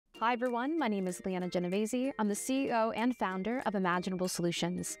Hi everyone, my name is Leanna Genovese. I'm the CEO and founder of ImaginAble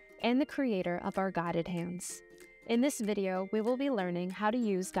Solutions and the creator of our Guided Hands. In this video, we will be learning how to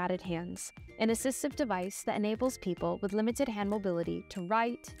use Guided Hands, an assistive device that enables people with limited hand mobility to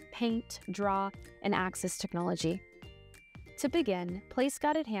write, paint, draw, and access technology. To begin, place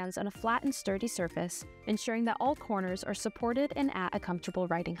Guided Hands on a flat and sturdy surface, ensuring that all corners are supported and at a comfortable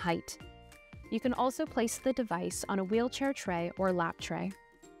writing height. You can also place the device on a wheelchair tray or lap tray.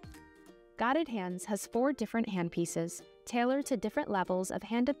 Guided Hands has 4 different handpieces, tailored to different levels of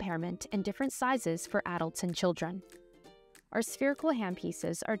hand impairment and different sizes for adults and children. Our spherical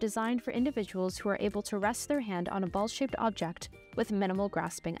handpieces are designed for individuals who are able to rest their hand on a ball-shaped object with minimal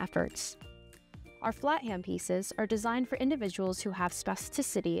grasping efforts. Our flat handpieces are designed for individuals who have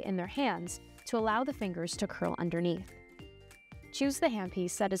spasticity in their hands to allow the fingers to curl underneath. Choose the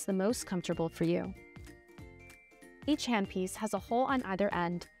handpiece that is the most comfortable for you. Each handpiece has a hole on either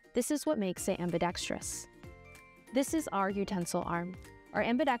end. This is what makes it ambidextrous. This is our utensil arm. Our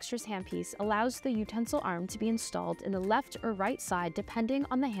ambidextrous handpiece allows the utensil arm to be installed in the left or right side depending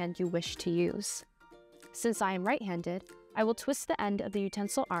on the hand you wish to use. Since I am right-handed, I will twist the end of the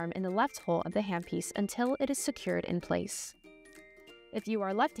utensil arm in the left hole of the handpiece until it is secured in place. If you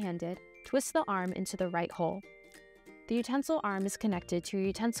are left-handed, twist the arm into the right hole. The utensil arm is connected to a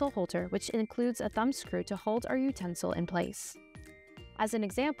utensil holder, which includes a thumb screw to hold our utensil in place. As an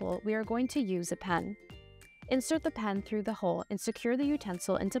example, we are going to use a pen. Insert the pen through the hole and secure the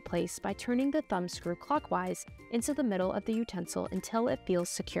utensil into place by turning the thumb screw clockwise into the middle of the utensil until it feels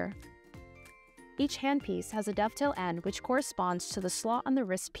secure. Each handpiece has a dovetail end which corresponds to the slot on the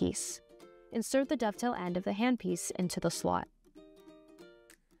wrist piece. Insert the dovetail end of the handpiece into the slot.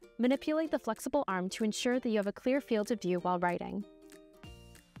 Manipulate the flexible arm to ensure that you have a clear field of view while writing.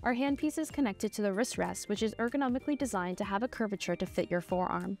 Our handpiece is connected to the wrist rest, which is ergonomically designed to have a curvature to fit your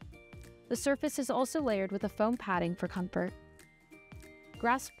forearm. The surface is also layered with a foam padding for comfort.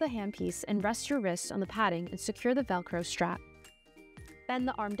 Grasp the handpiece and rest your wrist on the padding and secure the Velcro strap. Bend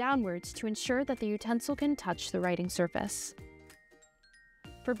the arm downwards to ensure that the utensil can touch the writing surface.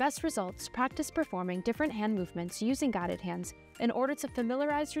 For best results, practice performing different hand movements using Guided Hands in order to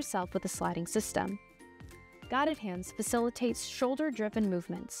familiarize yourself with the sliding system. Guided Hands facilitates shoulder-driven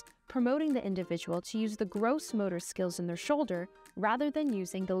movements, promoting the individual to use the gross motor skills in their shoulder rather than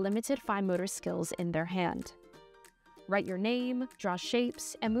using the limited fine motor skills in their hand. Write your name, draw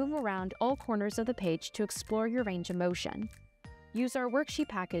shapes, and move around all corners of the page to explore your range of motion. Use our worksheet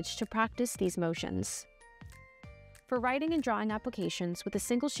package to practice these motions. For writing and drawing applications with a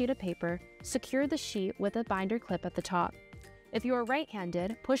single sheet of paper, secure the sheet with a binder clip at the top. If you are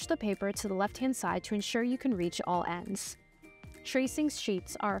right-handed, push the paper to the left-hand side to ensure you can reach all ends. Tracing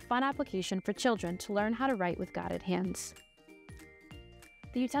sheets are a fun application for children to learn how to write with Guided Hands.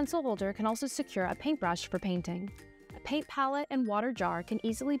 The utensil holder can also secure a paintbrush for painting. A paint palette and water jar can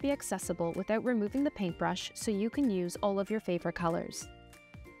easily be accessible without removing the paintbrush, so you can use all of your favorite colors.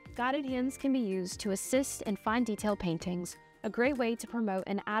 Guided Hands can be used to assist in fine detail paintings, a great way to promote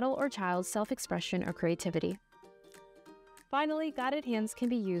an adult or child's self-expression or creativity. Finally, Guided Hands can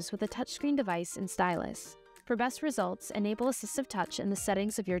be used with a touchscreen device and stylus. For best results, enable Assistive Touch in the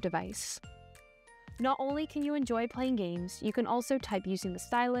settings of your device. Not only can you enjoy playing games, you can also type using the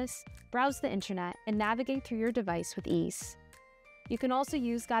stylus, browse the internet, and navigate through your device with ease. You can also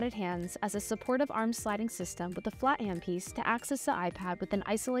use Guided Hands as a supportive arm sliding system with a flat handpiece to access the iPad with an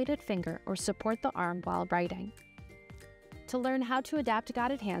isolated finger or support the arm while writing. To learn how to adapt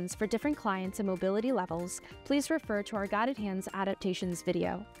Guided Hands for different clients and mobility levels, please refer to our Guided Hands adaptations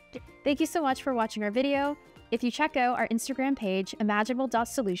video. Thank you so much for watching our video. If you check out our Instagram page,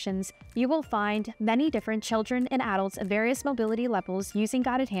 imaginable.solutions, you will find many different children and adults of various mobility levels using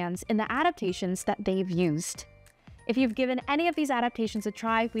Guided Hands in the adaptations that they've used. If you've given any of these adaptations a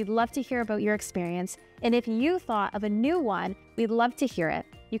try, we'd love to hear about your experience. And if you thought of a new one, we'd love to hear it.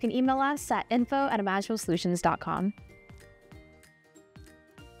 You can email us at info@imaginablesolutions.com.